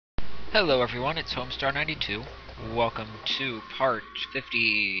Hello everyone, it's Homestar92. Welcome to part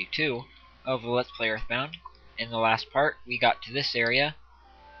 52 of Let's Play Earthbound. In the last part, we got to this area,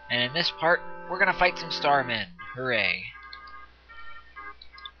 and in this part, we're gonna fight some starmen. Hooray.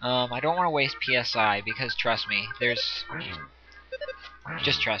 I don't want to waste PSI, because trust me,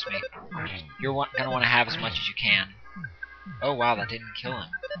 just trust me, you're gonna want to have as much as you can. Oh wow, that didn't kill him.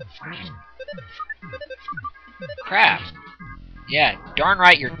 Crap! Yeah, darn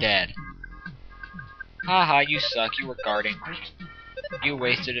right you're dead. Haha, you suck, you were guarding. You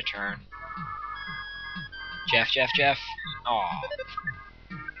wasted a turn. Jeff. Aw.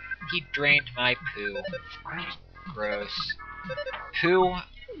 He drained my poo. Gross. Poo?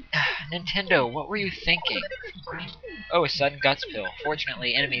 Nintendo, what were you thinking? Oh, a sudden guts pill.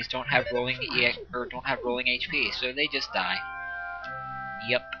 Fortunately, enemies don't have rolling HP, so they just die.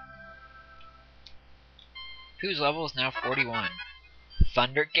 Yep. Poo's level is now 41.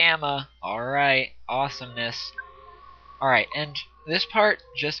 Thunder Gamma. Alright, awesomeness. Alright, and this part,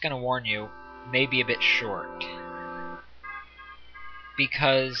 just gonna warn you, may be a bit short.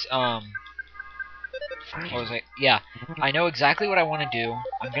 Because, what was I? Yeah, I know exactly what I want to do.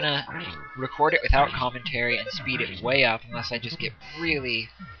 I'm gonna record it without commentary and speed it way up unless I just get really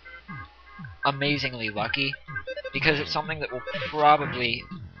amazingly lucky. Because it's something that will probably...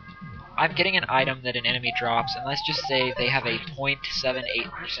 I'm getting an item that an enemy drops, and let's just say they have a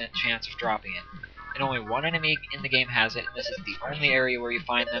 0.78% chance of dropping it. And only one enemy in the game has it, and this is the only area where you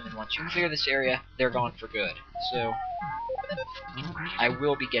find them, and once you clear this area, they're gone for good. So, I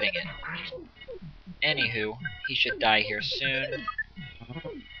will be getting it. Anywho, he should die here soon.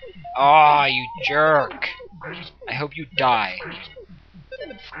 Aw, you jerk! I hope you die.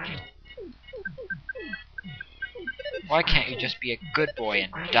 Why can't you just be a good boy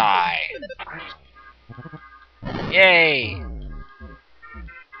and die? Yay!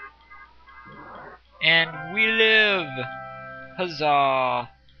 And we live! Huzzah!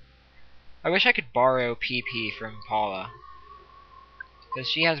 I wish I could borrow PP from Paula, because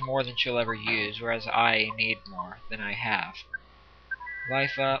she has more than she'll ever use, whereas I need more than I have.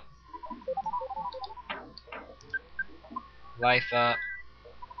 Life up. Life up.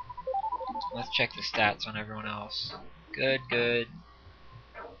 Let's check the stats on everyone else. Good.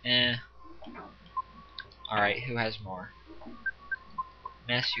 Eh. Alright, who has more?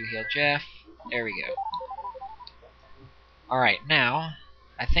 Ness, you heal Jeff. There we go. Alright, now,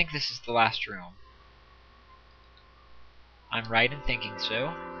 I think this is the last room. I'm right in thinking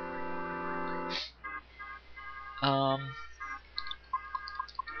so. I'm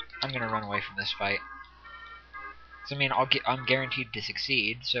gonna run away from this fight. So, I mean, I'm guaranteed to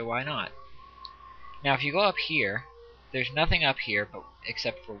succeed, so why not? Now, if you go up here, there's nothing up here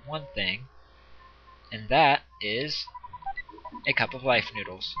except for one thing, and that is a cup of life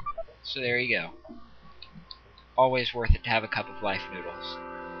noodles. So there you go. Always worth it to have a cup of life noodles.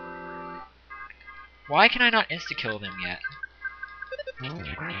 Why can I not insta-kill them yet?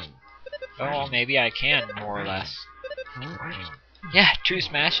 Oh, maybe I can, more or less. Yeah, 2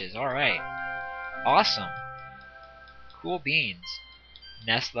 smashes, alright. Awesome. Cool beans.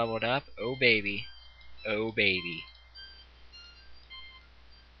 Nest leveled up, oh baby. Oh baby.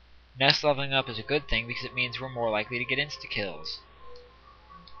 Nest leveling up is a good thing because it means we're more likely to get insta-kills.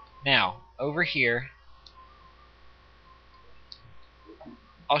 Now, over here,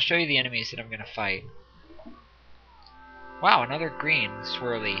 I'll show you the enemies that I'm gonna fight. Wow, another green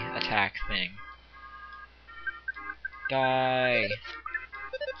swirly attack thing. Die.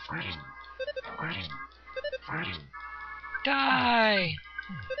 Die!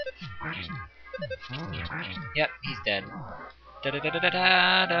 Yep, he's dead.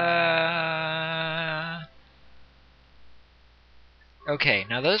 Da-da-da-da-da-da. Okay,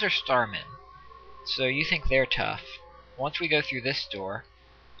 now those are starmen. So you think they're tough. Once we go through this door,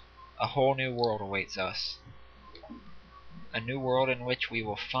 a whole new world awaits us. A new world in which we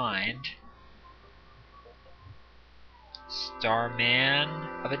will find Starman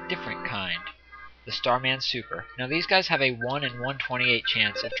of a different kind. The Starman Super. Now these guys have a 1 in 128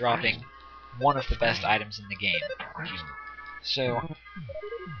 chance of dropping one of the best items in the game. So,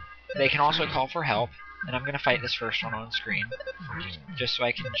 they can also call for help, and I'm going to fight this first one on screen, just so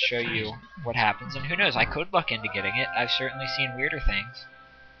I can show you what happens, and who knows, I could luck into getting it. I've certainly seen weirder things.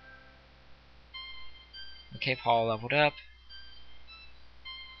 Okay, Paul leveled up.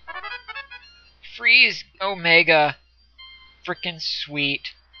 Freeze! Omega! Frickin'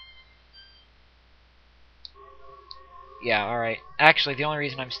 sweet. Yeah, alright. Actually, the only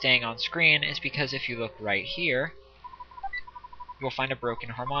reason I'm staying on screen is because if you look right here, you'll find a broken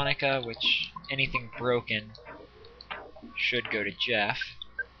harmonica, which anything broken should go to Jeff.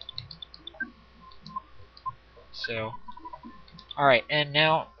 So, alright, and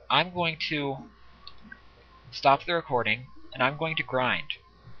now I'm going to stop the recording, and I'm going to grind,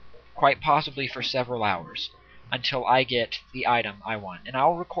 quite possibly for several hours, until I get the item I want. And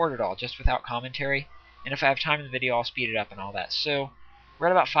I'll record it all, just without commentary, and if I have time in the video, I'll speed it up and all that. So, we're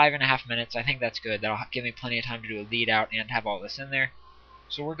at about 5.5 minutes. I think that's good. That'll give me plenty of time to do a lead out and have all this in there.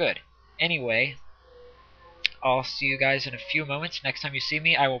 So we're good. Anyway, I'll see you guys in a few moments. Next time you see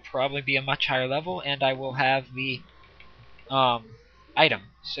me, I will probably be a much higher level, and I will have the item.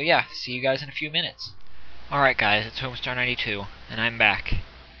 So yeah, see you guys in a few minutes. Alright guys, it's Homestar 92, and I'm back,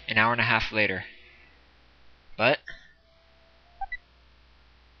 an hour and a half later. But,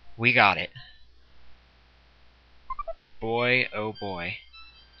 we got it. Boy, oh boy.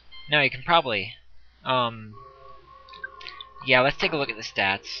 Now you can probably, yeah, let's take a look at the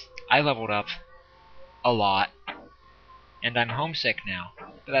stats. I leveled up a lot, and I'm homesick now,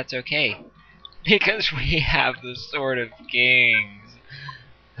 but that's okay, because we have the Sword of Kings.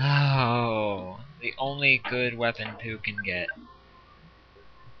 Oh, the only good weapon Pooh can get.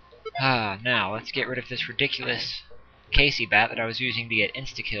 Now, let's get rid of this ridiculous Casey bat that I was using to get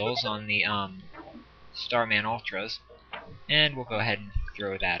insta-kills on the, Starman Ultras, and we'll go ahead and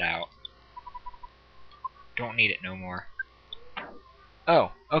throw that out. Don't need it no more.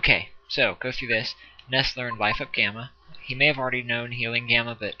 Oh, okay, so, go through this. Ness learned Life Up Gamma. He may have already known Healing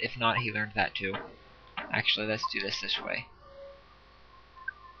Gamma, but if not, he learned that too. Actually, let's do this way.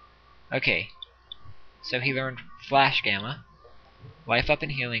 Okay, so he learned Flash Gamma, Life Up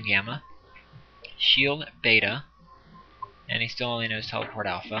and Healing Gamma, Shield Beta, and he still only knows Teleport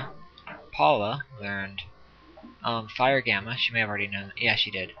Alpha. Paula learned Fire Gamma. She may have already known that. Yeah,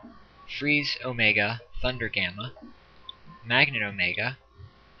 she did. Freeze Omega, Thunder Gamma, Magnet Omega,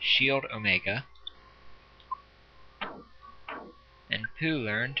 Shield Omega, and Pooh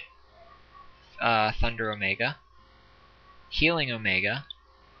learned Thunder Omega, Healing Omega,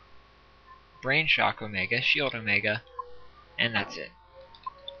 Brain Shock Omega, Shield Omega, and that's it.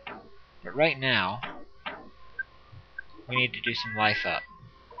 But right now, we need to do some Life Up.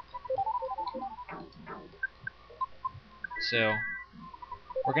 So,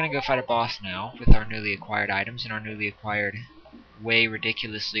 we're gonna go fight a boss now with our newly acquired items and our newly acquired way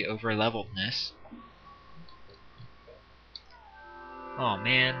ridiculously over-leveledness. Oh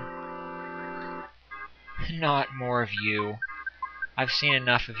man. Not more of you. I've seen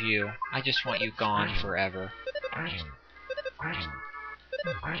enough of you. I just want you gone forever.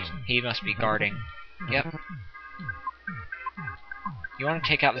 He must be guarding. Yep. You want to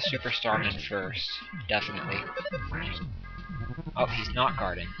take out the Super Starman first. Definitely. Oh, he's not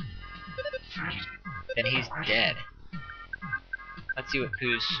guarding. Then he's dead. Let's see what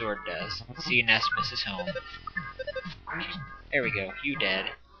Pooh's sword does. See, Ness misses home. There we go. You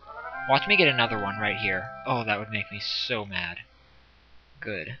dead. Watch me get another one right here. Oh, that would make me so mad.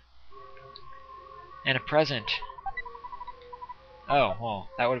 Good. And a present. Oh, well,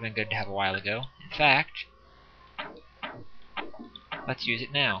 that would have been good to have a while ago. In fact, let's use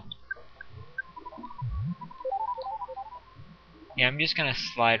it now. Yeah, I'm just gonna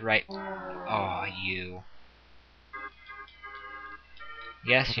slide right... Oh, you.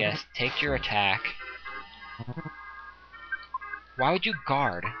 Yes, yes, take your attack. Why would you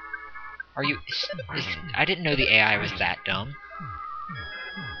guard? Are you... I didn't know the AI was that dumb.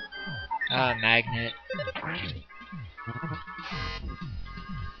 Magnet.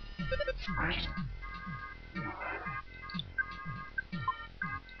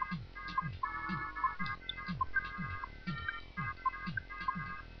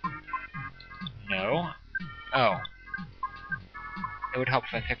 No? Oh. It would help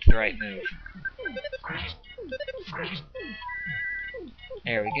if I picked the right move.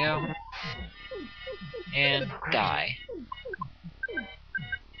 There we go. And die.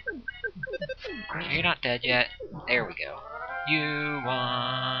 You're not dead yet. There we go. You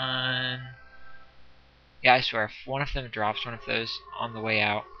won. Yeah, I swear, if one of them drops one of those on the way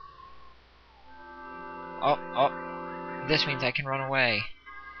out... Oh. This means I can run away.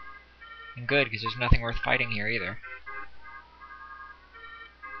 And good, because there's nothing worth fighting here either.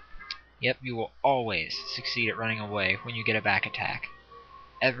 Yep, you will always succeed at running away when you get a back attack.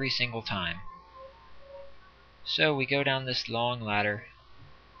 Every single time. So we go down this long ladder.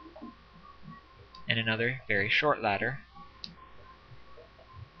 And another very short ladder.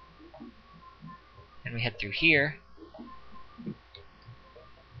 And we head through here. And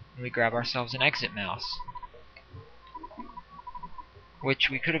we grab ourselves an exit mouse. Which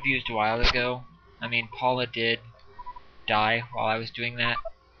we could have used a while ago. I mean, Paula did die while I was doing that.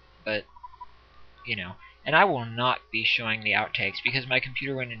 But, you know. And I will not be showing the outtakes because my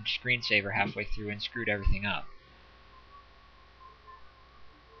computer went into screensaver halfway through and screwed everything up.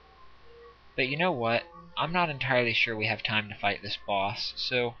 But you know what? I'm not entirely sure we have time to fight this boss,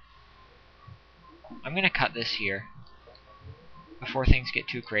 so I'm gonna cut this here before things get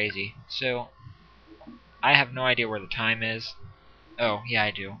too crazy. So I have no idea where the time is. Oh, yeah, I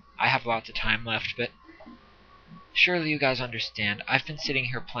do. I have lots of time left, but surely you guys understand. I've been sitting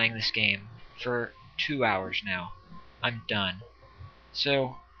here playing this game for 2 hours now. I'm done.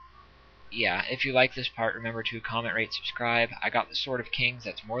 So, yeah, if you like this part, remember to comment, rate, subscribe. I got the Sword of Kings.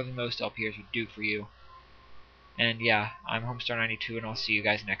 That's more than most LPers would do for you. And yeah, I'm Homestar92, and I'll see you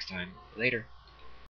guys next time. Later.